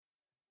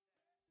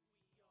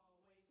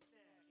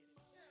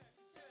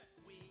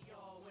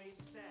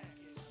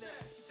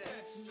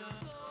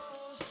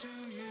close to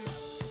you.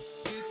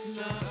 It's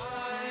not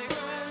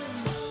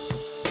Ivan.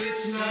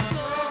 It's not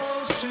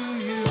close to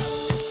you.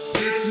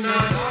 It's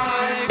not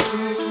Ivan.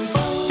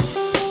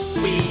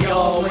 We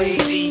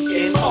always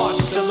eatin'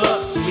 oyster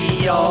nuts.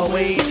 We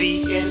always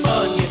eatin'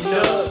 onion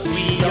nuts.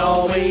 We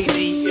always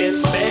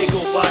eatin'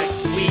 bagel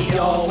bites. We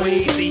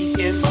always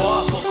eatin'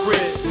 waffle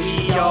crisps.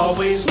 We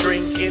always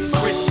drinkin'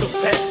 Crystal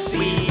Pepsi.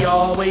 We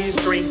always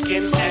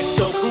drinkin'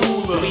 Ecto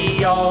Cooler.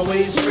 We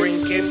always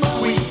drinkin'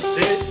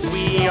 Squeeze-Its.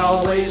 We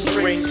always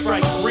drink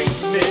Sprite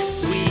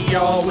Remix. We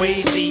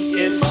always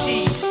eatin'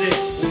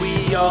 Cheez-Its.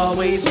 We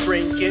always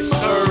drinkin'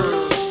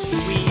 herbs.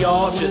 We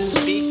all just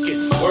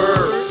speaking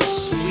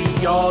words.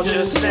 We all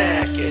just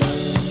snacking.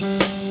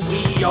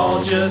 We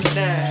all just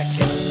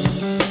snacking.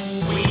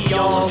 We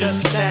all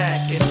just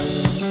snacking.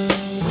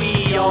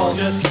 We all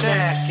just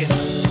snacking.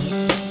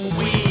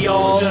 We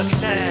all just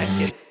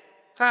snacking.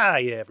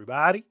 Hi,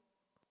 everybody.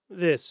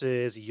 This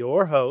is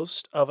your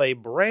host of a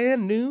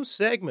brand new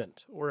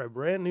segment or a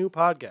brand new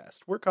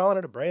podcast. We're calling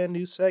it a brand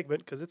new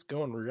segment because it's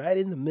going right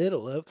in the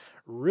middle of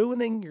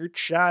ruining your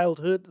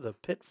childhood, the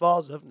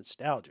pitfalls of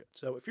nostalgia.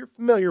 So if you're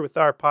familiar with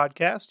our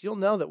podcast, you'll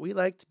know that we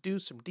like to do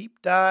some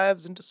deep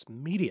dives into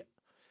some media.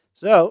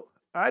 So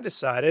I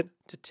decided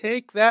to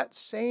take that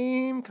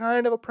same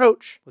kind of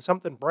approach with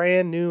something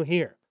brand new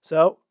here.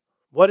 So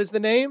what is the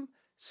name?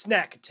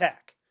 Snack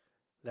Attack.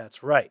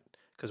 That's right,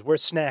 because we're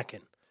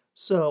snacking.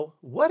 So,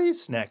 what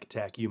is Snack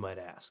Attack, you might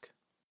ask?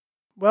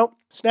 Well,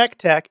 Snack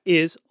Attack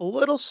is a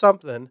little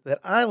something that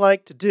I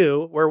like to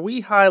do where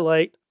we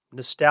highlight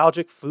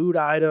nostalgic food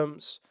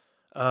items,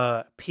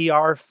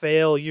 PR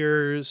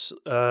failures,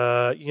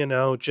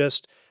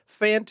 just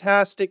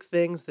fantastic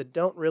things that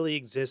don't really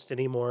exist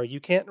anymore. You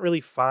can't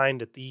really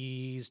find at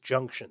these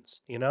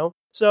junctions,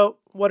 So,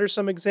 what are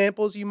some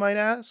examples, you might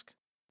ask?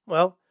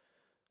 Well,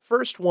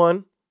 first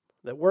one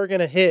that we're going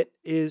to hit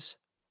is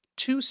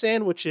two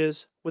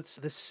sandwiches with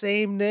the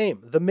same name,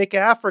 the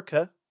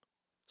McAfrika,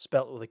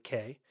 spelt with a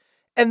K,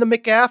 and the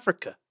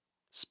McAfrica,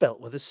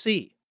 spelt with a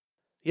C.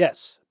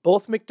 Yes,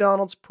 both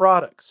McDonald's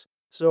products.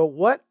 So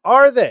what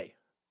are they?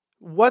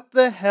 What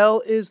the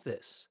hell is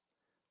this?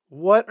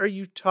 What are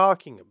you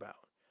talking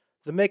about?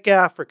 The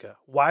McAfrica.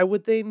 Why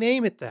would they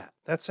name it that?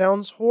 That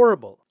sounds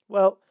horrible.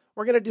 Well,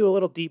 we're going to do a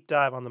little deep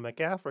dive on the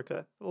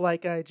McAfrica,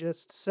 like I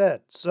just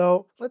said.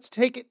 So let's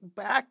take it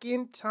back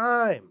in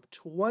time,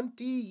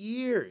 20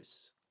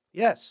 years.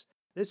 Yes,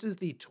 this is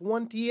the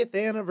 20th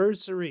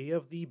anniversary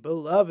of the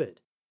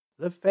beloved,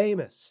 the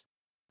famous,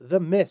 the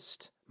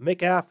missed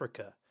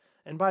McAfrica.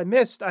 And by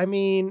missed, I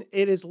mean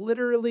it is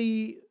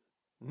literally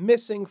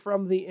missing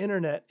from the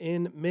internet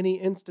in many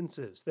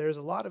instances. There's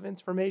a lot of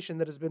information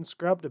that has been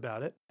scrubbed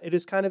about it. It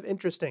is kind of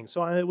interesting.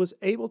 So I was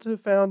able to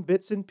find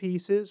bits and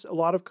pieces, a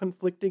lot of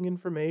conflicting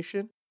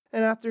information.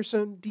 And after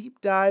some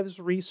deep dives,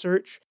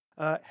 research,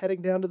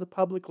 heading down to the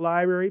public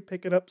library,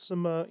 picking up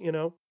some,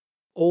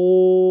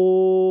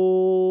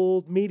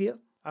 old media,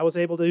 I was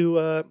able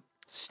to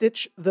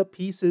stitch the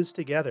pieces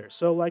together.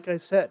 So like I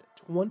said,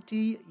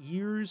 20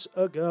 years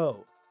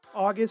ago,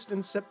 August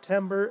and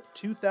September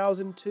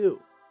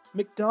 2002,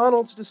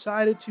 McDonald's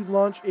decided to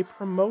launch a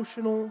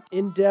promotional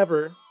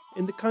endeavor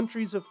in the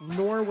countries of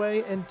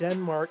Norway and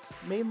Denmark,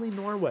 mainly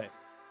Norway.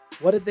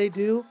 What did they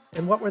do,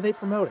 and what were they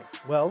promoting?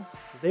 Well,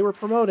 they were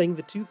promoting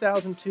the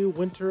 2002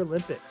 Winter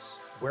Olympics.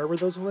 Where were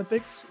those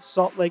Olympics?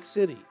 Salt Lake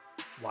City.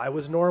 Why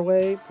was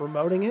Norway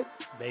promoting it?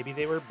 Maybe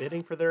they were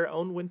bidding for their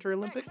own Winter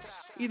Olympics?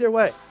 Either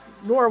way,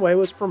 Norway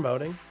was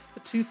promoting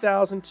the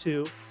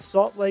 2002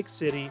 Salt Lake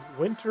City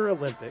Winter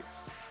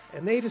Olympics,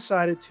 and they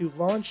decided to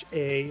launch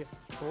a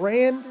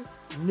brand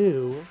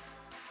new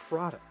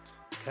product,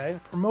 a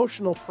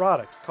promotional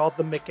product called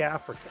the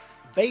McAfrica.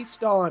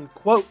 Based on,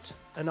 quote,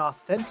 an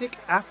authentic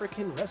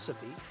African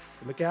recipe,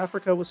 the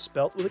McAfrica was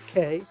spelt with a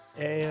K,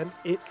 and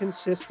it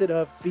consisted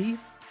of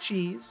beef,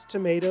 cheese,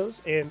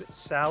 tomatoes, and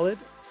salad,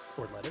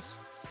 or lettuce,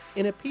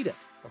 in a pita,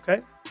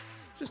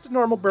 Just a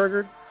normal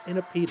burger in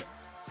a pita.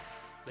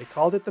 They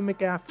called it the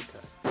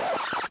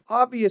McAfrica.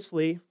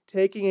 Obviously,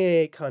 taking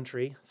a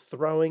country,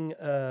 throwing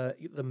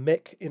the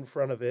Mick in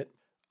front of it,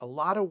 a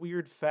lot of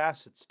weird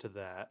facets to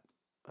that.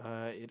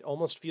 It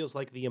almost feels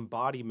like the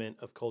embodiment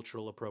of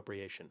cultural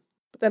appropriation.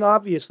 But then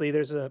obviously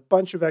there's a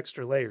bunch of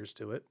extra layers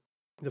to it.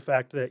 The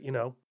fact that,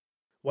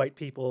 white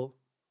people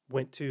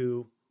went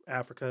to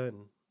Africa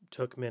and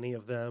took many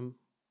of them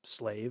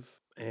slave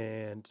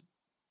and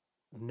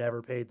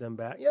never paid them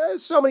back. Yeah,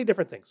 there's so many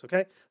different things,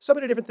 So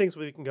many different things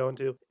we can go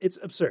into. It's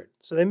absurd.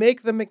 So they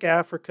make the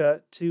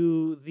McAfrica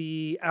to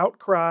the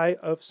outcry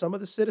of some of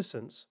the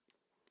citizens.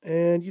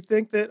 And you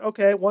think that,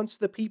 once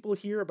the people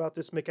hear about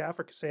this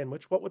McAfrica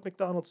sandwich, what would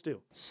McDonald's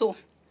do? So,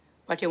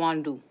 what you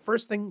want to do?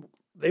 First thing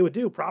they would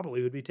do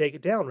probably would be take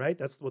it down, right?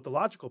 That's what the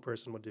logical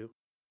person would do.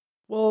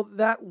 Well,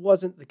 that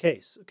wasn't the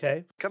case,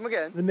 Come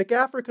again. The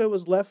McAfrica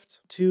was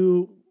left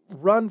to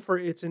run for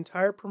its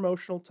entire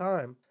promotional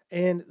time.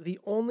 And the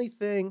only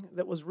thing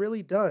that was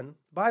really done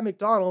by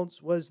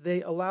McDonald's was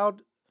they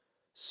allowed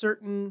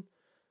certain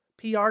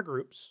PR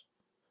groups,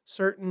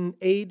 certain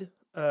aid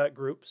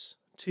groups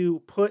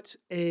to put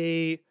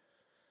a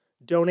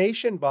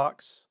donation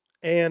box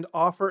and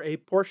offer a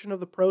portion of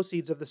the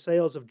proceeds of the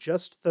sales of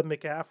just the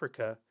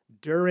McAfrika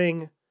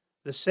during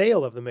the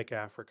sale of the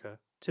McAfrika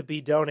to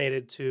be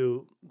donated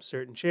to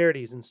certain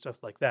charities and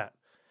stuff like that.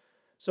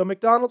 So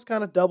McDonald's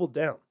kind of doubled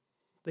down.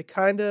 They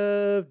kind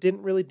of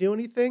didn't really do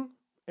anything,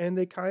 and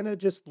they kind of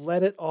just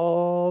let it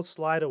all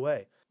slide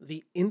away.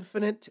 The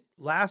infinite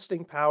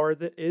lasting power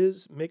that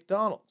is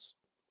McDonald's,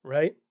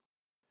 right?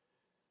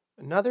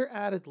 Another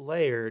added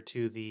layer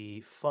to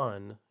the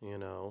fun,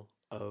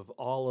 of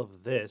all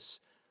of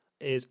this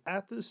is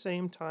at the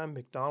same time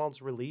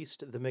McDonald's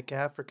released the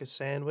McAfrica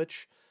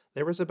sandwich,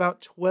 there was about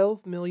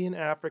 12 million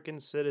African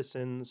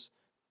citizens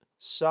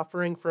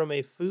suffering from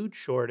a food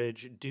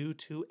shortage due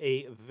to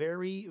a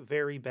very,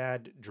 very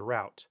bad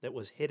drought that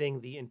was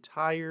hitting the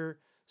entire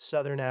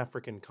southern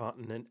African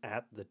continent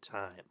at the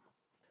time.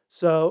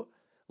 So,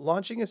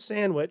 launching a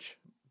sandwich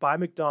by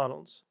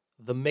McDonald's,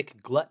 the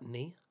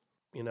McGluttony,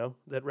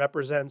 that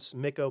represents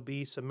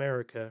McObese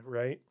America,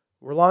 right?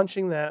 We're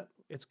launching that.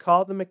 It's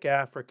called the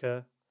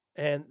McAfrica,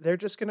 and they're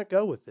just going to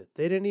go with it.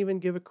 They didn't even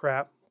give a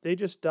crap. They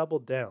just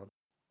doubled down.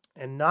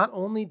 And not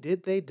only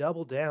did they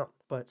double down,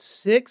 but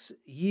 6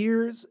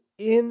 years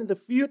in the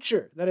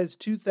future, that is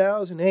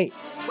 2008.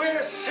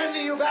 We're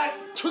sending you back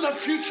to the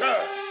future.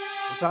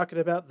 We're talking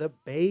about the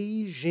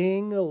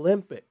Beijing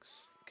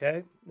Olympics,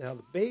 okay? Now,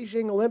 the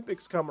Beijing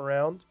Olympics come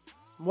around.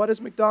 What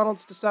does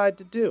McDonald's decide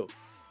to do?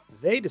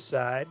 They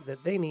decide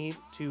that they need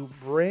to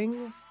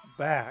bring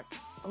back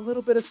a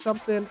little bit of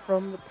something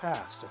from the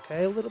past,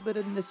 okay? A little bit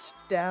of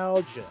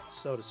nostalgia,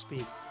 so to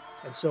speak.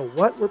 And so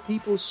what were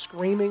people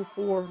screaming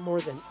for more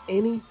than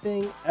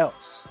anything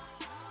else?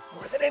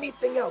 More than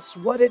anything else,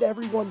 what did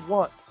everyone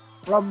want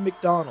from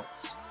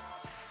McDonald's?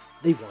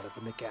 They wanted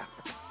the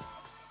McAfrica.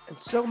 And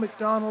so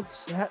McDonald's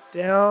sat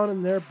down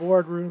in their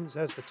boardrooms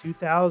as the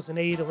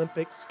 2008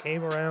 Olympics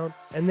came around,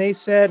 and they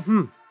said,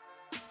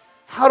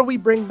 how do we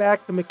bring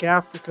back the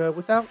McAfrica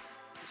without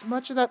as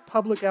much of that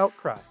public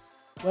outcry?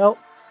 Well,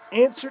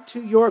 answer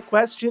to your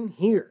question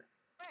here.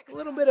 A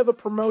little bit of a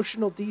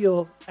promotional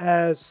deal,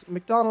 as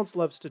McDonald's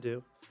loves to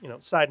do.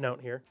 Side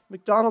note here,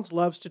 McDonald's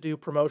loves to do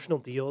promotional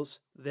deals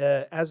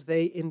that as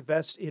they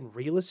invest in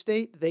real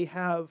estate, they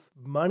have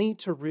money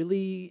to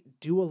really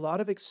do a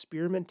lot of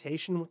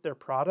experimentation with their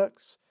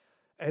products.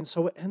 And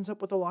so it ends up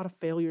with a lot of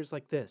failures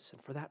like this.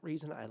 And for that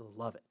reason, I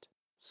love it.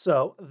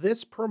 So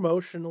this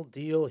promotional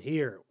deal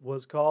here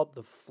was called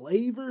the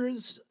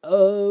Flavors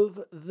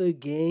of the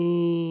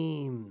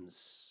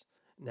Games.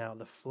 Now,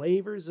 the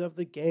Flavors of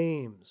the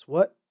Games.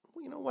 What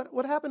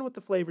happened with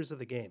the Flavors of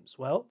the Games?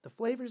 Well, the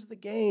Flavors of the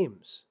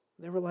Games,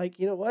 they were like,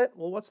 you know what?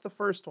 Well, what's the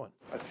first one?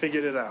 I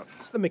figured it out.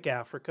 It's the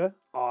McAfrica,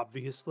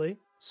 obviously.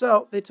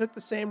 So they took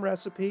the same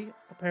recipe,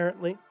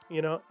 apparently,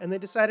 and they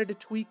decided to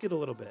tweak it a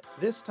little bit.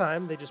 This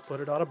time, they just put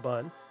it on a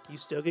bun. You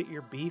still get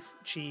your beef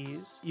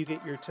cheese, you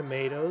get your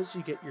tomatoes,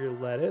 you get your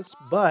lettuce,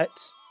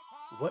 but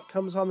what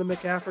comes on the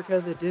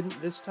McAfrica that didn't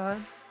this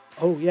time?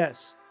 Oh,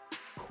 yes.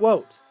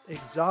 Quote,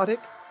 exotic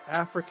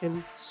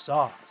African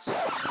sauce.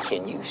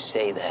 Can you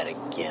say that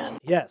again?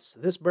 Yes,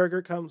 this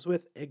burger comes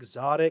with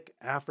exotic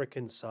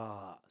African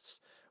sauce.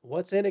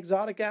 What's in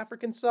exotic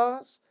African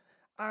sauce?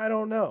 I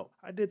don't know.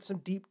 I did some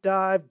deep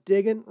dive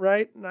digging,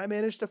 right? And I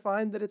managed to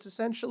find that it's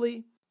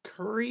essentially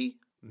curry,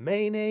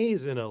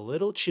 mayonnaise, and a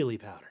little chili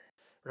powder,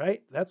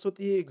 right? That's what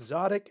the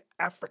exotic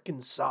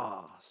African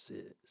sauce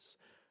is.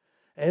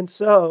 And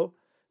so,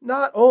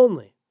 not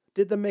only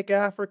did the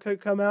McAfrica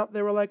come out,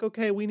 they were like,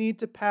 okay, we need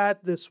to pad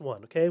this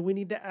one, okay? We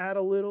need to add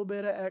a little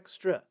bit of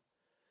extra.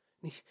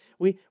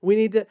 We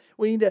need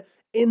to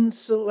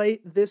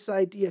insulate this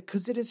idea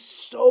because it is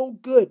so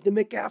good. The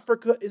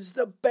McAfrica is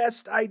the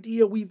best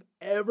idea we've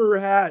ever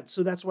had.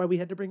 So that's why we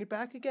had to bring it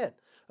back again,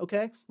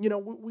 okay?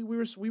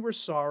 We were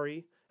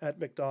sorry at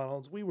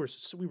McDonald's. We were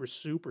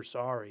super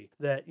sorry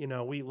that,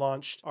 we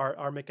launched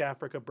our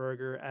McAfrica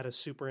burger at a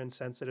super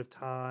insensitive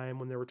time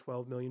when there were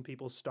 12 million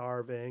people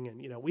starving. And,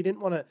 we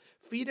didn't want to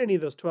feed any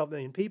of those 12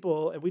 million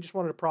people, and we just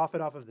wanted to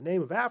profit off of the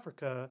name of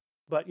Africa.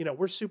 But,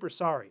 we're super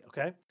sorry,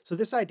 okay? So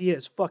this idea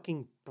is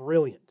fucking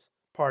brilliant.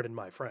 Pardon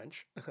my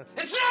French.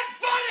 It's not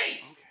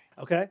funny!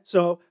 Okay,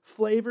 so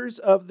Flavors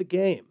of the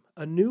Game.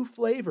 A new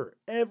flavor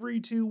every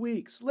 2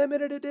 weeks.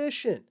 Limited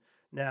edition.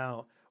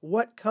 Now,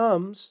 what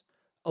comes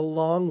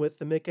along with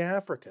the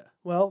McAfrica?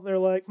 Well, they're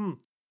like,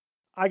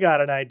 I got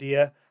an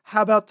idea.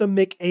 How about the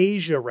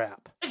McAsia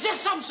wrap? Is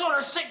this some sort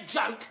of sick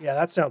joke? Yeah,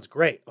 that sounds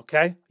great,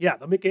 okay? Yeah,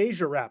 the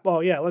McAsia wrap.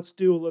 Oh, yeah,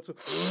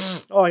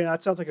 oh, yeah,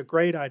 that sounds like a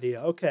great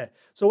idea. Okay,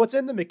 so what's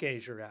in the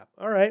McAsia wrap?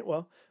 All right,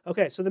 well,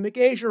 okay, so the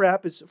McAsia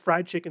wrap is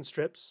fried chicken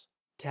strips,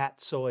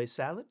 soy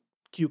salad,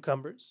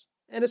 cucumbers,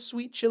 and a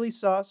sweet chili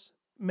sauce,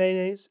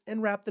 mayonnaise,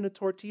 and wrapped in a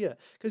tortilla.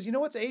 Because you know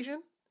what's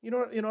Asian? You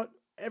know,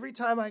 every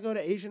time I go to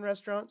Asian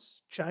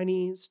restaurants,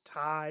 Chinese,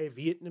 Thai,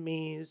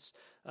 Vietnamese,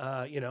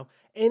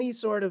 any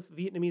sort of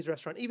Vietnamese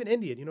restaurant, even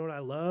Indian, you know what I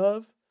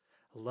love?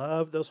 I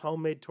love those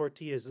homemade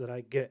tortillas that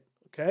I get,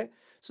 okay?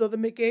 So the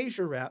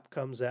McAsia wrap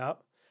comes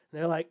out, and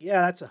they're like,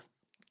 yeah, that's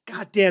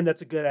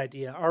a good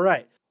idea. All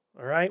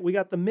All right, we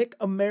got the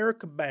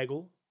McAmerica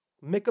bagel.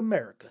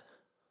 McAmerica.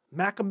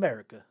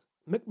 McAmerica.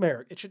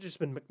 McMerica. It should have just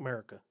been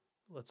McAmerica.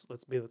 Let's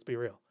be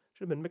real. It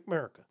should have been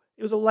McAmerica.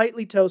 It was a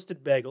lightly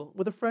toasted bagel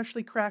with a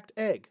freshly cracked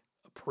egg,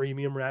 a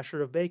premium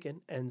rasher of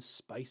bacon, and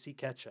spicy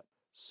ketchup.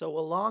 So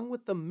along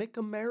with the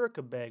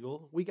McAmerica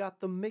bagel, we got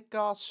the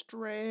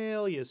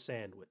McAustralia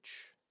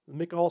sandwich. The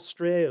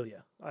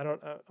McAustralia.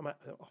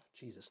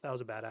 Jesus, that was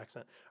a bad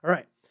accent. All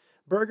right.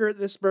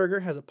 This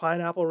burger has a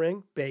pineapple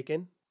ring,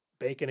 bacon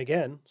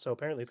again, so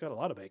apparently it's got a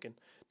lot of bacon,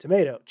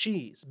 tomato,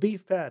 cheese,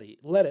 beef patty,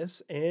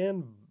 lettuce,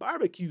 and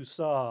barbecue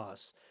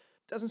sauce.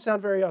 Doesn't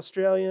sound very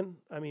Australian.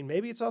 I mean,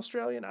 maybe it's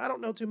Australian. I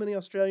don't know too many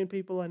Australian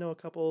people. I know a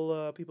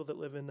couple people that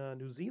live in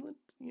New Zealand,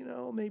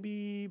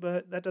 maybe,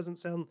 but that doesn't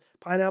sound...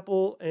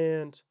 Pineapple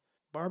and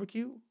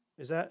barbecue?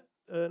 Is that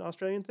an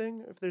Australian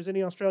thing? If there's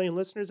any Australian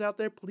listeners out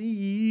there,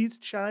 please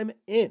chime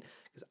in,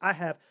 because I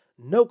have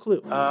no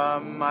clue.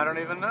 I don't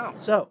even know.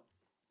 So,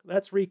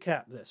 let's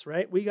recap this,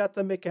 right? We got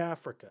the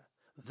McAfrika.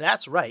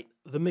 That's right,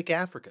 the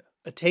McAfrica.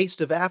 A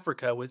taste of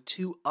Africa with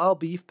 2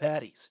 all-beef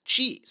patties,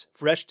 cheese,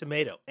 fresh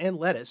tomato, and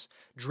lettuce,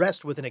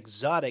 dressed with an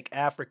exotic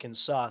African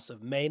sauce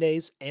of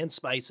mayonnaise and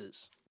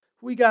spices.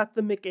 We got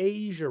the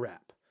McAsia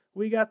wrap.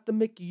 We got the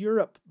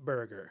McEurope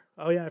burger.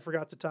 Oh yeah, I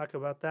forgot to talk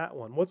about that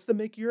one. What's the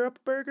McEurope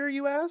burger,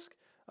 you ask?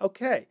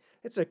 Okay,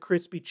 it's a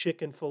crispy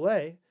chicken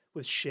fillet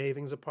with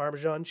shavings of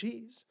Parmesan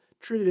cheese,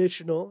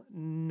 traditional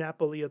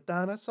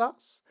Napolitana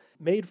sauce,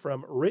 made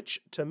from rich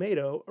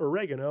tomato,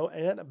 oregano,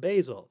 and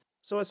basil.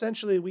 So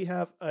essentially we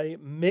have a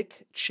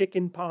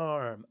McChicken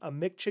Parm,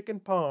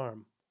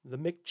 the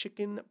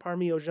McChicken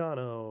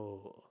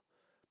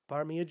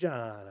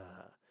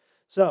Parmigiana.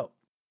 So,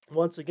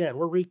 once again,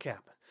 we're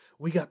recapping.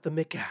 We got the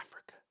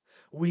McAfrica,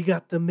 we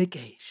got the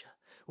McAsia,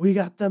 we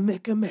got the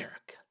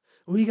McAmerica,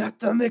 we got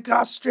the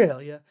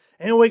McAustralia,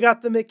 and we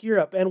got the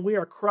McEurope, and we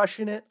are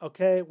crushing it,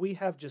 okay? We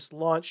have just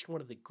launched one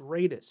of the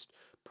greatest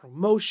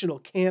promotional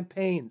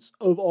campaigns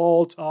of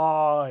all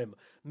time.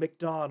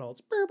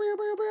 McDonald's.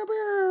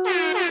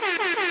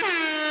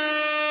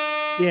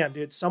 Damn,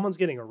 dude, someone's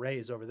getting a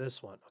raise over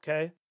this one,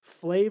 okay?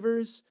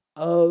 Flavors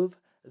of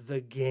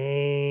the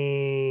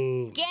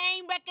game.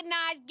 Game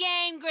recognized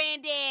game,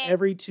 Granddad.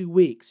 Every 2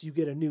 weeks, you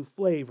get a new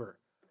flavor.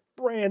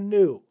 Brand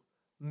new.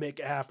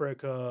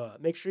 McAfrica.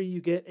 Make sure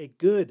you get a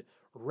good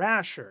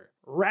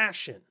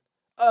ration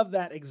of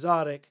that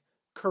exotic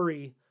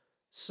curry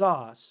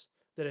sauce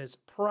that is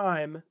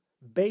prime,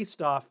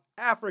 based off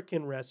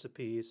African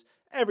recipes.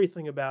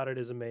 Everything about it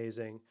is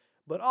amazing.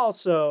 But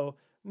also,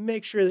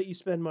 make sure that you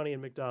spend money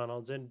in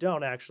McDonald's and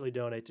don't actually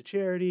donate to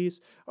charities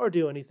or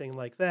do anything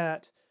like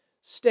that.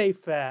 Stay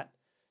fat,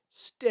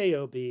 stay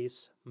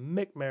obese,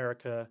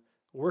 McAmerica,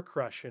 we're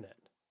crushing it.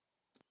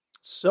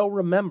 So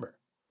remember,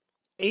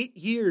 8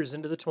 years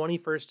into the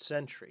 21st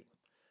century,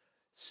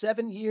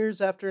 7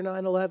 years after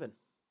 9/11,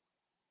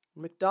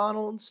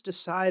 McDonald's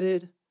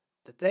decided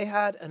that they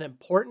had an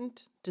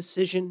important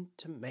decision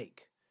to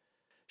make.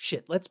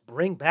 Shit, let's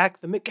bring back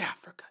the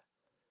McAfrica.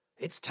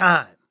 It's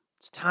time.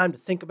 It's time to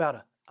think about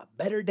a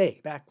better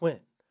day back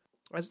when.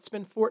 As it's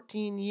been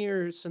 14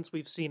 years since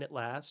we've seen it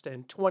last,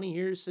 and 20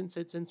 years since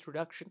its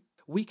introduction,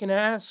 we can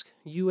ask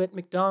you at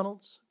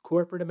McDonald's,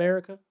 corporate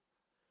America,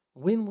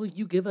 when will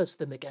you give us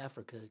the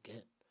McAfrica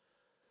again?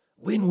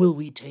 When will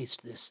we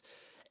taste this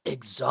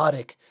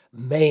exotic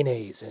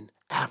mayonnaise and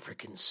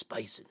African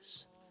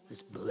spices,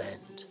 this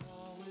blend?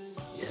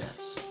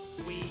 Yes.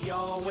 We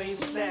always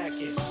snack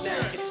it,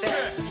 snack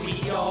attack.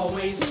 We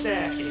always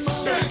snack it,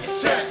 snack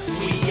attack.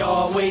 We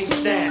always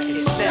snack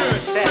it, snack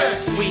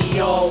attack. We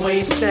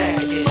always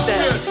snack it,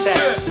 snack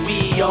attack.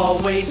 We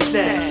always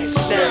snack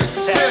it, snack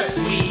attack.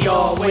 We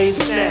always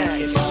snack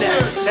it,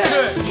 snack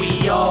attack.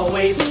 We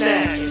always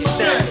snack it,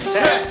 snack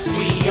attack.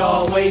 We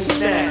always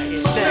snack it,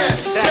 snack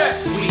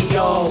attack. We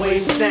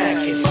always snack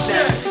it,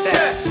 snack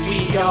attack.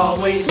 We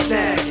always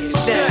snack it,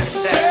 snack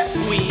attack.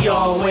 We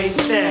always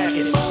snack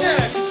it,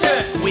 snack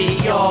attack.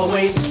 We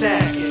always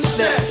snack it,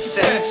 snack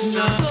attack. It's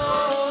not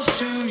close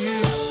to you.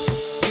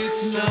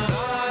 It's not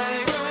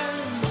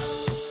island.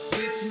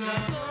 It's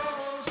not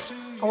close to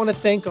you. I want to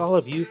thank all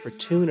of you for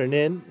tuning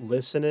in,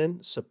 listening,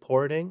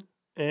 supporting,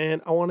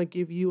 and I want to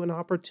give you an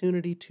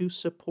opportunity to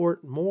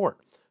support more.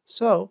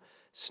 So,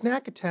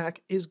 Snack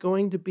Attack is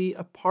going to be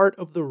a part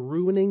of the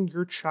Ruining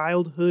Your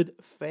Childhood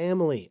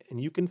family, and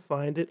you can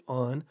find it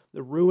on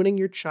the Ruining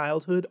Your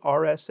Childhood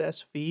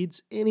RSS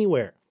feeds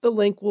anywhere. The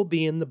link will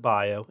be in the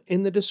bio,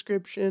 in the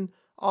description,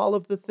 all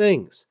of the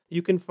things.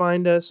 You can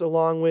find us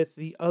along with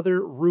the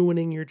other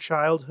Ruining Your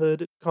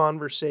Childhood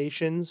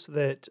conversations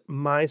that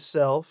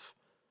myself...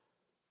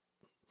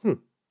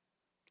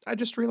 I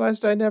just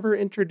realized I never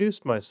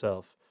introduced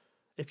myself.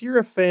 If you're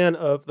a fan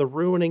of the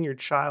Ruining Your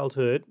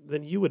Childhood,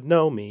 then you would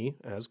know me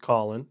as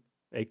Colin,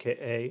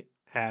 a.k.a.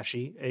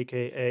 Hashy,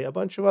 a.k.a. a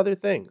bunch of other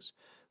things.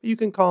 You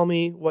can call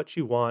me what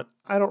you want.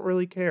 I don't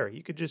really care.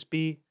 You could just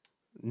be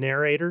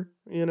narrator,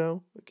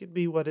 It could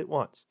be what it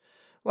wants.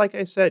 Like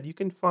I said, you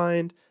can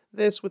find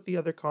this with the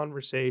other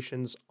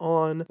conversations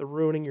on the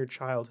Ruining Your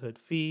Childhood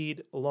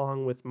feed,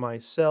 along with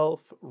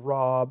myself,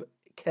 Rob,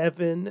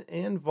 Kevin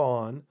and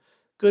Vaughn,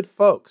 good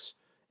folks,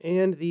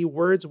 and the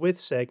Words With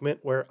segment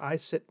where I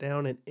sit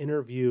down and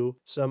interview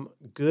some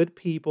good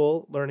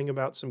people learning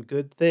about some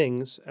good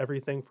things,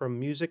 everything from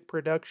music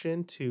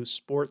production to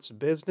sports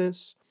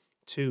business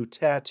to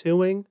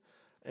tattooing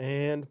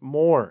and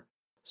more.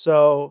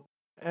 So,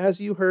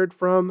 as you heard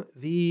from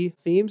the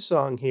theme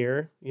song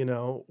here,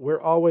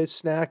 we're always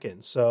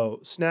snacking. So,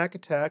 Snack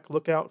Attack,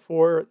 look out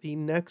for the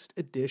next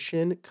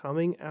edition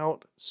coming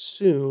out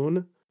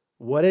soon.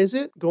 What is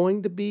it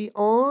going to be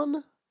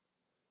on?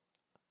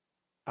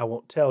 I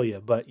won't tell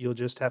you, but you'll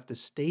just have to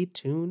stay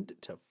tuned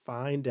to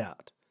find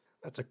out.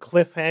 That's a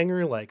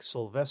cliffhanger like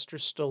Sylvester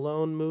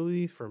Stallone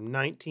movie from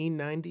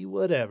 1990,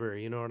 whatever.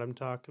 You know what I'm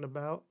talking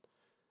about?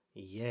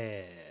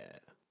 Yeah.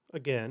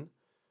 Again,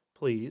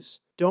 please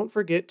don't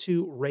forget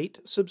to rate,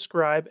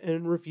 subscribe,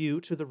 and review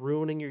to the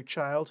Ruining Your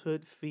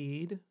Childhood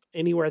feed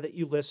anywhere that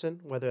you listen,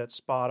 whether that's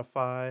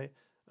Spotify,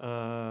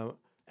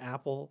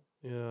 Apple,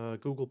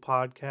 Google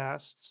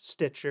Podcasts,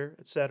 Stitcher,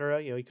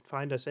 etc. You can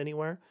find us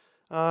anywhere.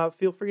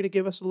 Feel free to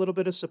give us a little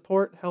bit of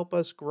support, help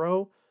us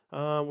grow.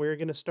 We're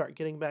going to start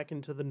getting back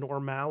into the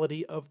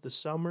normality of the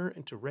summer,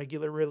 into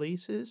regular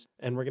releases,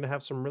 and we're going to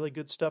have some really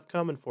good stuff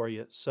coming for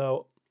you.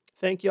 So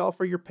thank you all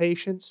for your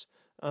patience.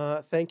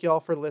 Thank you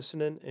all for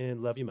listening,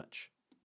 and love you much.